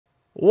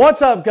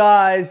What's up,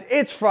 guys?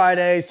 It's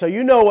Friday, so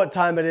you know what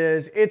time it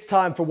is. It's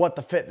time for What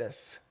the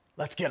Fitness.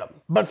 Let's get them.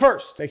 But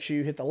first, make sure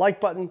you hit the like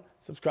button,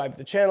 subscribe to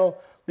the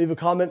channel, leave a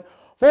comment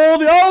for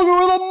the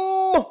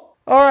algorithm. All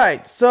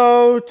right,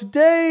 so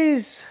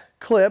today's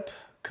clip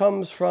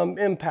comes from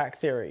Impact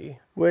Theory,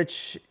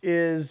 which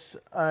is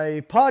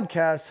a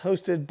podcast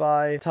hosted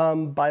by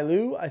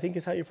Biolayne, I think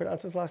is how you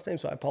pronounce his last name,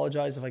 so I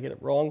apologize if I get it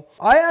wrong.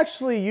 I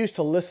actually used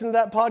to listen to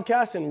that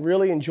podcast and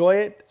really enjoy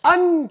it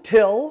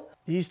until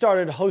he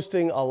started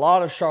hosting a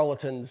lot of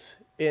charlatans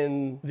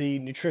in the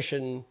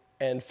nutrition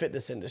and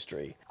fitness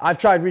industry. I've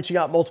tried reaching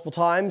out multiple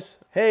times.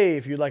 Hey,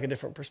 if you'd like a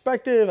different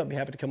perspective, I'd be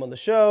happy to come on the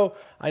show.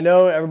 I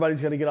know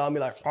everybody's gonna get on me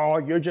like, oh,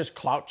 you're just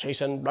clout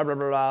chasing, blah, blah,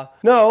 blah, blah.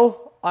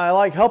 No, I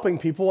like helping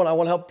people and I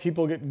wanna help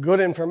people get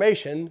good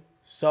information.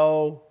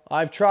 So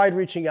I've tried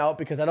reaching out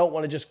because I don't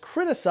wanna just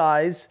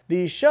criticize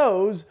these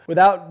shows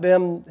without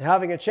them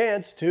having a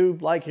chance to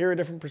hear a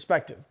different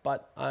perspective,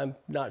 but I'm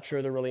not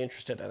sure they're really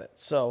interested in it.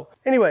 So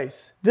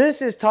anyways,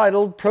 this is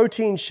titled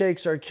Protein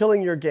Shakes Are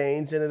Killing Your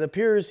Gains, and it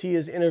appears he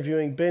is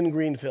interviewing Ben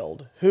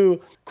Greenfield,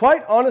 who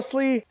quite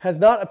honestly has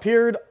not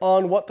appeared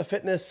on What the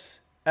Fitness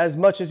as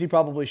much as he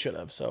probably should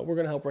have. So we're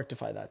gonna help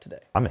rectify that today.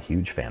 I'm a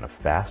huge fan of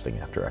fasting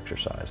after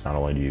exercise. Not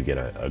only do you get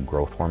a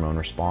growth hormone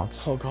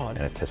response, oh God,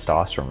 and a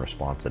testosterone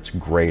response that's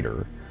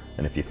greater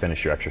than if you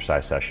finish your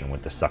exercise session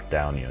with the suck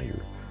down,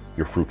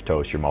 your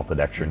fructose, your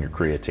maltodextrin, your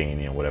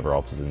creatine, whatever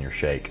else is in your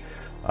shake.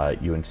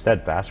 You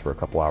instead fast for a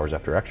couple hours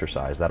after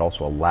exercise. That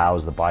also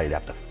allows the body to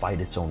have to fight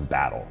its own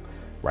battle.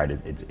 Right,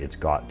 it's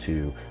got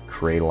to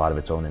create a lot of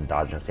its own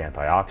endogenous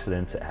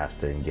antioxidants. It has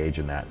to engage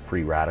in that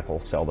free radical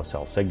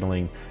cell-to-cell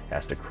signaling. It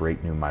has to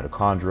create new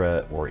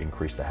mitochondria or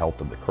increase the health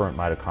of the current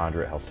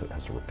mitochondria. It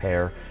has to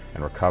repair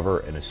and recover.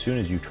 And as soon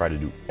as you try to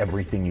do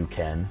everything you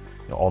can,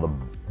 all the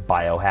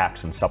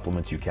biohacks and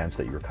supplements you can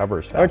so that you recover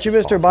as fast Aren't you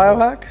as Mr. possible,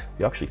 Biohack?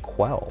 you actually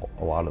quell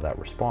a lot of that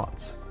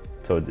response.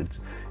 So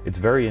it's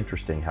very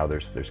interesting how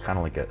there's kind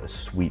of like a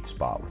sweet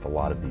spot with a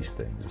lot of these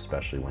things,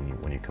 especially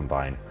when you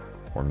combine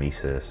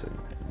hormesis and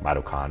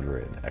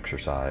mitochondria and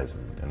exercise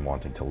and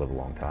wanting to live a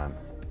long time.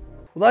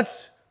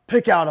 Let's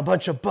pick out a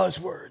bunch of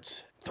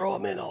buzzwords, throw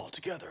them in all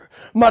together.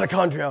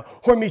 Mitochondria,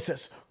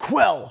 hormesis,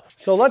 quell.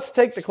 So let's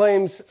take the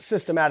claims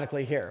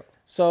systematically here.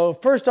 So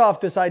first off,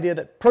 this idea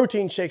that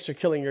protein shakes are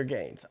killing your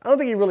gains. I don't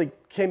think he really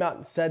came out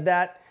and said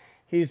that.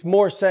 He's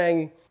more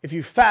saying if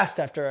you fast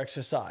after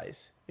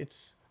exercise,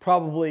 it's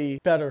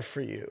probably better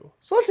for you.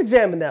 So let's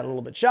examine that a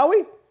little bit, shall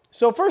we?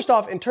 So first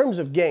off, in terms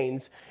of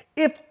gains,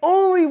 if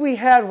only we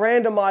had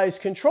randomized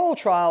control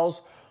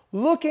trials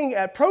looking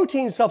at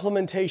protein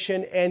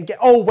supplementation and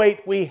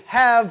we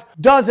have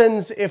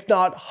dozens, if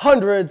not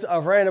hundreds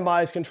of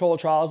randomized control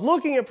trials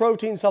looking at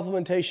protein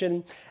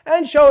supplementation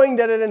and showing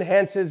that it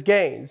enhances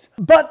gains.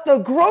 But the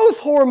growth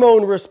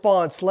hormone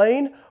response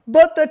lane,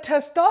 but the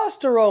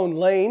testosterone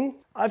lane,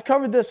 I've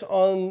covered this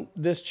on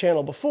this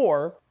channel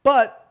before,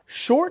 but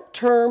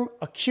short-term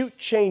acute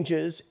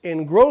changes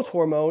in growth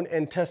hormone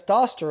and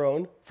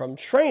testosterone from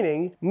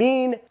training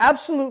mean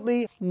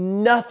absolutely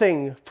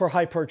nothing for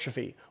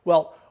hypertrophy.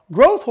 Well,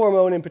 growth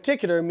hormone in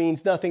particular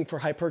means nothing for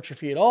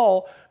hypertrophy at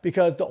all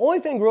because the only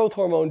thing growth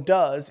hormone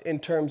does in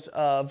terms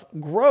of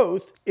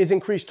growth is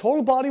increase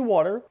total body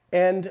water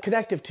and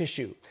connective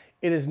tissue.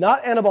 It is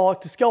not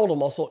anabolic to skeletal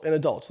muscle in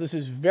adults. This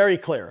is very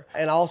clear.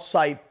 And I'll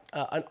cite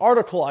an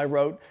article I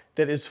wrote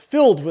that is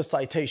filled with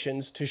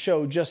citations to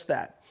show just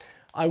that.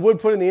 I would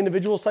put in the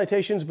individual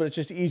citations, but it's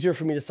just easier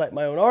for me to cite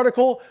my own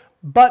article.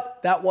 But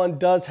that one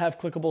does have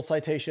clickable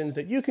citations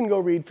that you can go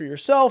read for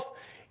yourself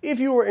if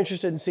you are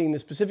interested in seeing the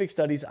specific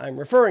studies I'm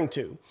referring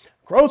to.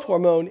 Growth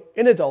hormone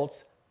in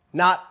adults,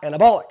 not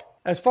anabolic.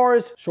 As far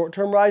as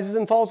short-term rises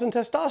and falls in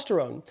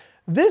testosterone,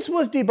 this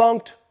was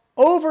debunked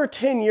over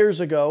 10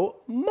 years ago,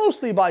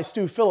 mostly by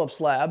Stu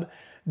Phillips' lab,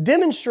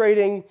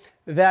 demonstrating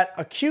that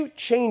acute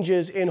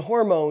changes in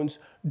hormones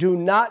do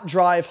not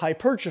drive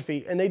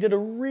hypertrophy. And they did a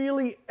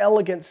really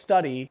elegant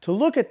study to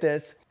look at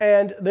this.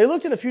 And they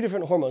looked at a few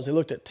different hormones. They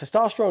looked at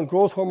testosterone,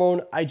 growth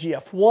hormone,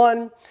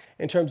 IGF-1,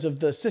 in terms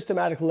of the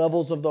systematic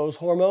levels of those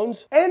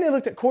hormones. And they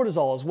looked at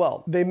cortisol as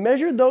well. They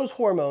measured those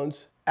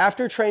hormones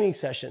after training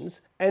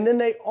sessions. And then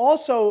they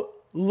also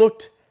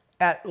looked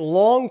at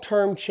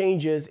long-term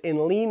changes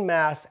in lean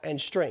mass and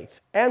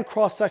strength and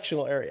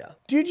cross-sectional area.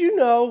 Did you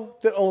know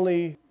that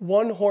only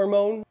one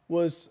hormone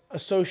was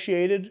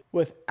associated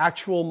with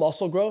actual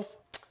muscle growth?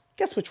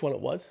 Guess which one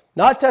it was?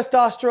 Not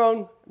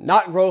testosterone,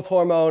 not growth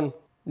hormone,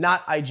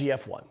 not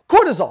IGF-1.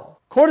 Cortisol.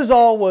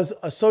 Cortisol was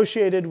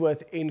associated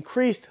with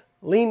increased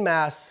lean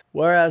mass,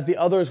 whereas the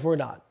others were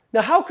not.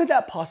 Now, how could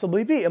that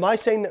possibly be? Am I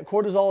saying that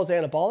cortisol is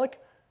anabolic?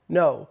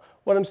 No.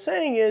 What I'm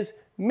saying is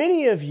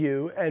many of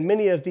you and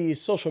many of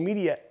these social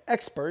media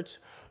experts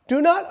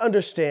do not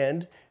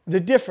understand the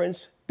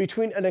difference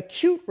between an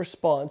acute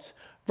response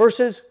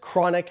versus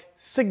chronic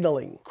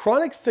signaling.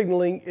 Chronic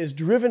signaling is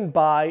driven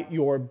by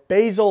your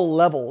basal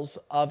levels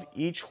of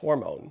each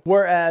hormone,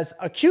 whereas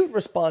acute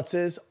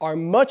responses are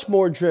much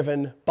more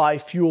driven by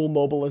fuel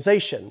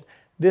mobilization.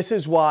 This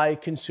is why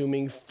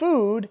consuming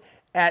food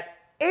at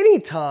any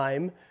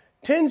time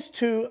tends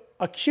to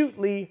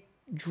acutely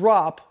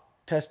drop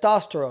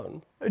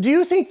testosterone. Do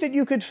you think that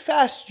you could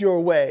fast your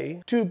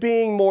way to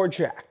being more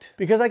jacked?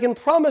 Because I can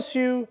promise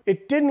you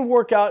it didn't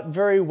work out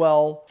very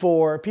well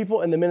for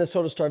people in the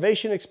Minnesota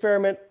starvation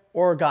experiment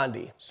or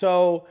Gandhi.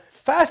 So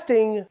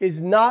fasting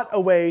is not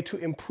a way to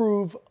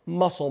improve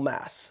muscle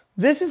mass.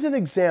 This is an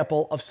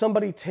example of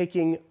somebody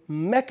taking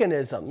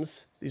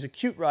mechanisms, these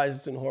acute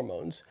rises in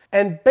hormones,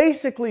 and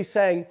basically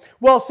saying,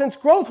 well, since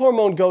growth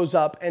hormone goes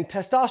up and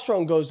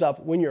testosterone goes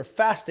up when you're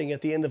fasting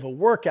at the end of a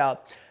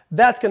workout,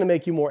 that's going to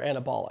make you more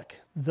anabolic.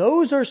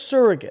 Those are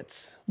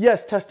surrogates.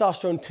 Yes,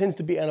 testosterone tends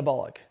to be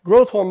anabolic.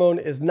 Growth hormone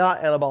is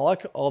not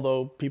anabolic,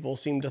 although people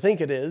seem to think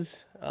it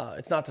is.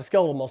 It's not the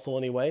skeletal muscle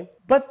anyway.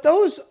 But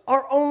those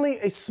are only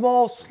a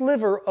small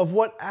sliver of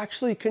what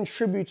actually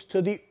contributes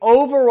to the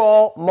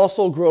overall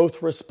muscle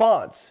growth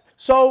response.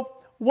 So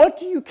what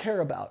do you care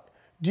about?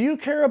 Do you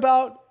care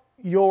about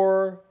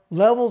your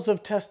levels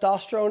of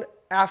testosterone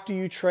after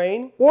you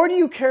train? Or do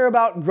you care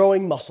about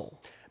growing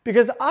muscle?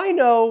 Because I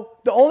know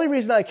the only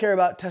reason I care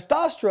about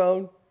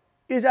testosterone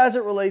is as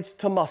it relates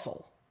to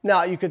muscle.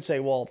 Now, you could say,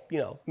 well,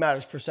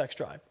 matters for sex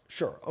drive.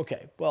 Sure,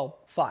 okay, well,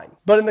 fine.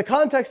 But in the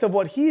context of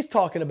what he's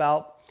talking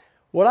about,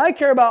 what I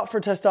care about for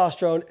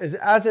testosterone is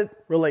as it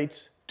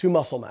relates to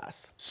muscle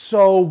mass.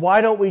 So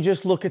why don't we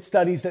just look at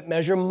studies that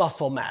measure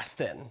muscle mass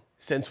then,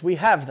 since we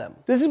have them?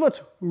 This is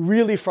what's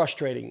really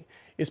frustrating,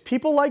 is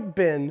people like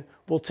Ben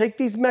will take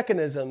these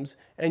mechanisms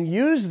and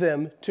use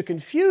them to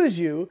confuse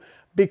you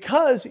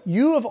because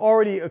you have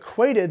already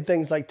equated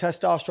things like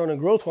testosterone and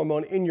growth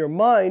hormone in your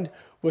mind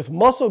with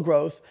muscle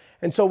growth.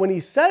 And so when he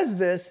says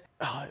this,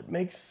 it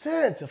makes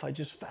sense. If I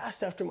just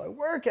fast after my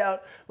workout,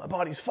 my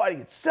body's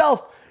fighting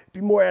itself, be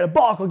more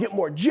anabolic, I'll get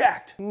more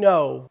jacked.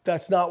 No,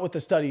 that's not what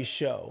the studies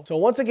show. So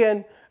once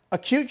again,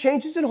 acute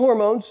changes in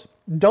hormones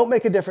don't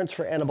make a difference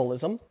for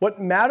anabolism. What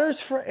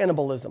matters for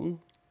anabolism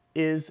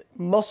is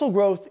muscle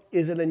growth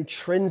is an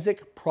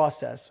intrinsic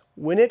process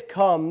when it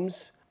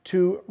comes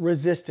to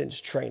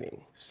resistance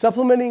training.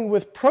 Supplementing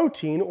with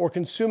protein or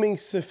consuming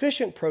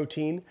sufficient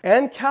protein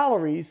and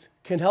calories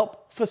can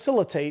help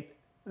facilitate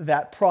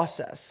that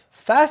process.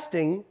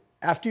 Fasting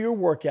after your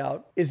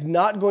workout is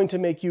not going to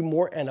make you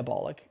more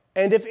anabolic,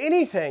 and if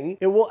anything,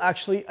 it will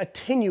actually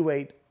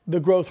attenuate the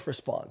growth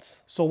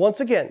response. So once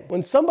again,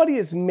 when somebody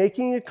is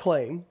making a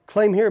claim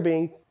here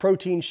being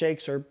protein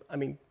shakes,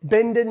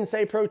 Ben didn't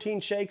say protein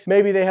shakes.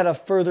 Maybe they had a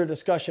further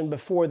discussion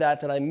before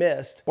that I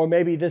missed, or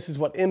maybe this is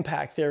what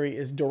impact theory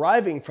is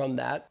deriving from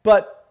that.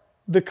 But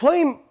the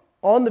claim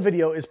on the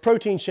video is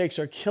protein shakes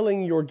are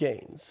killing your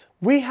gains.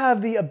 We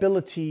have the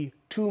ability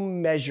to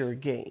measure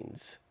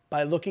gains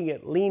by looking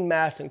at lean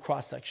mass and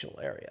cross-sectional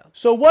area.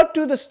 So what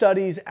do the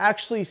studies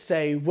actually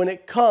say when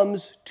it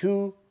comes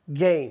to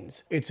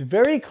gains? It's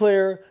very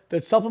clear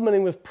that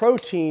supplementing with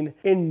protein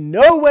in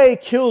no way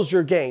kills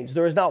your gains.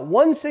 There is not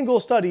one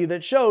single study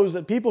that shows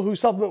that people who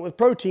supplement with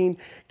protein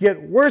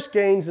get worse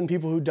gains than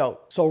people who don't.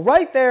 So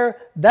right there,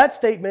 that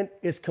statement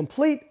is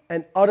complete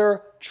and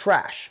utter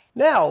trash.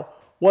 Now,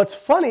 what's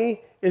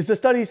funny is the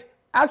studies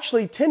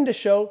actually tend to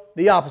show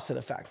the opposite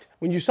effect.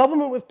 When you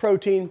supplement with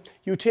protein,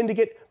 you tend to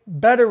get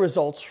better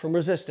results from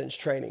resistance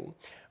training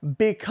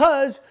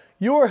because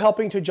you're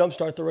helping to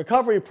jumpstart the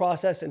recovery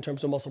process in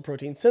terms of muscle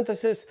protein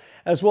synthesis,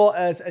 as well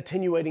as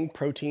attenuating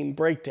protein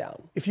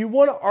breakdown. If you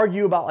want to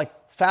argue about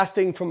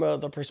fasting from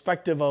the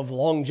perspective of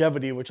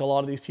longevity, which a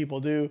lot of these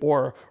people do,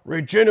 or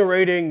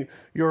regenerating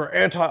your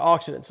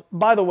antioxidants.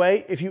 By the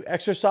way, if you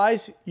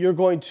exercise, you're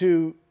going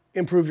to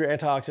improve your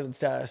antioxidant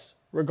status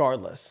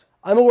regardless.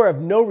 I'm aware of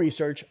no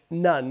research,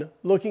 none,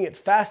 looking at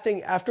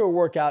fasting after a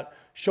workout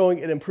showing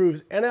it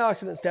improves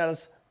antioxidant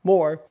status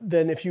more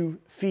than if you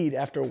feed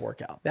after a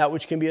workout. That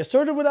which can be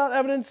asserted without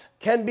evidence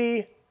can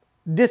be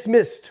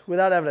dismissed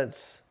without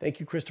evidence. Thank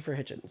you, Christopher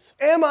Hitchens.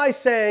 Am I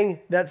saying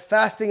that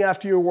fasting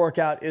after your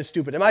workout is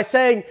stupid? Am I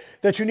saying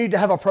that you need to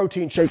have a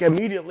protein shake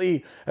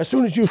immediately as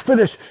soon as you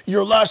finish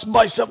your last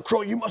bicep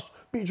curl? You must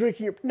be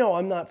drinking your... No,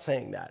 I'm not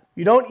saying that.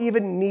 You don't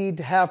even need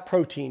to have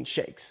protein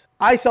shakes.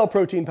 I sell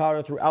protein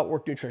powder through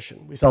Outwork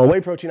Nutrition. We sell a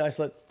whey protein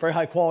isolate, very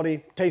high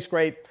quality, tastes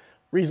great,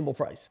 reasonable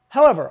price.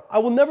 However, I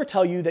will never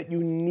tell you that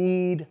you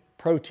need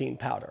protein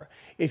powder.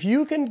 If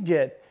you can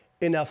get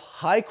enough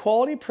high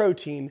quality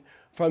protein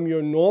from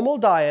your normal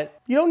diet,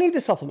 you don't need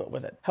to supplement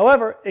with it.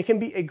 However, it can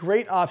be a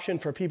great option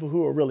for people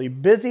who are really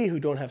busy,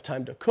 who don't have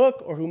time to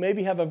cook, or who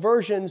maybe have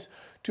aversions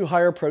to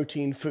higher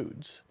protein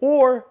foods.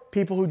 Or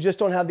people who just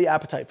don't have the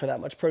appetite for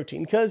that much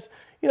protein, because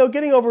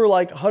getting over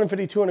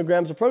 150, 200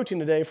 grams of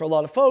protein a day for a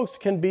lot of folks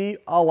can be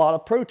a lot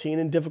of protein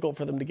and difficult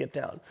for them to get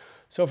down.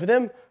 So for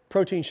them,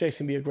 protein shakes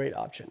can be a great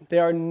option. They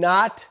are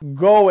not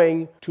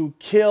going to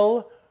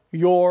kill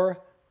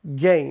your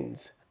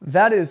gains.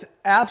 That is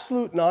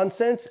absolute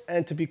nonsense,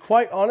 and to be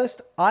quite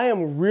honest, I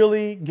am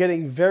really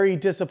getting very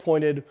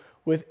disappointed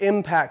with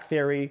impact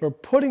theory for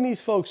putting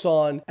these folks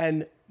on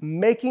and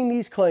making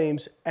these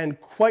claims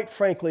and quite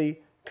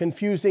frankly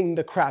confusing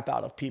the crap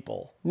out of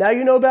people. Now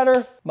you know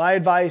better. My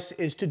advice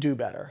is to do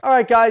better. All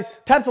right,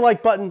 guys, tap the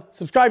like button,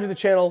 subscribe to the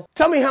channel.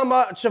 Tell me how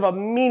much of a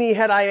meanie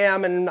head I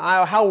am and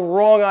how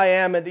wrong I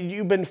am and that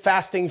you've been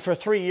fasting for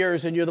 3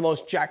 years and you're the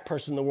most jacked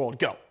person in the world.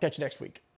 Go. Catch you next week.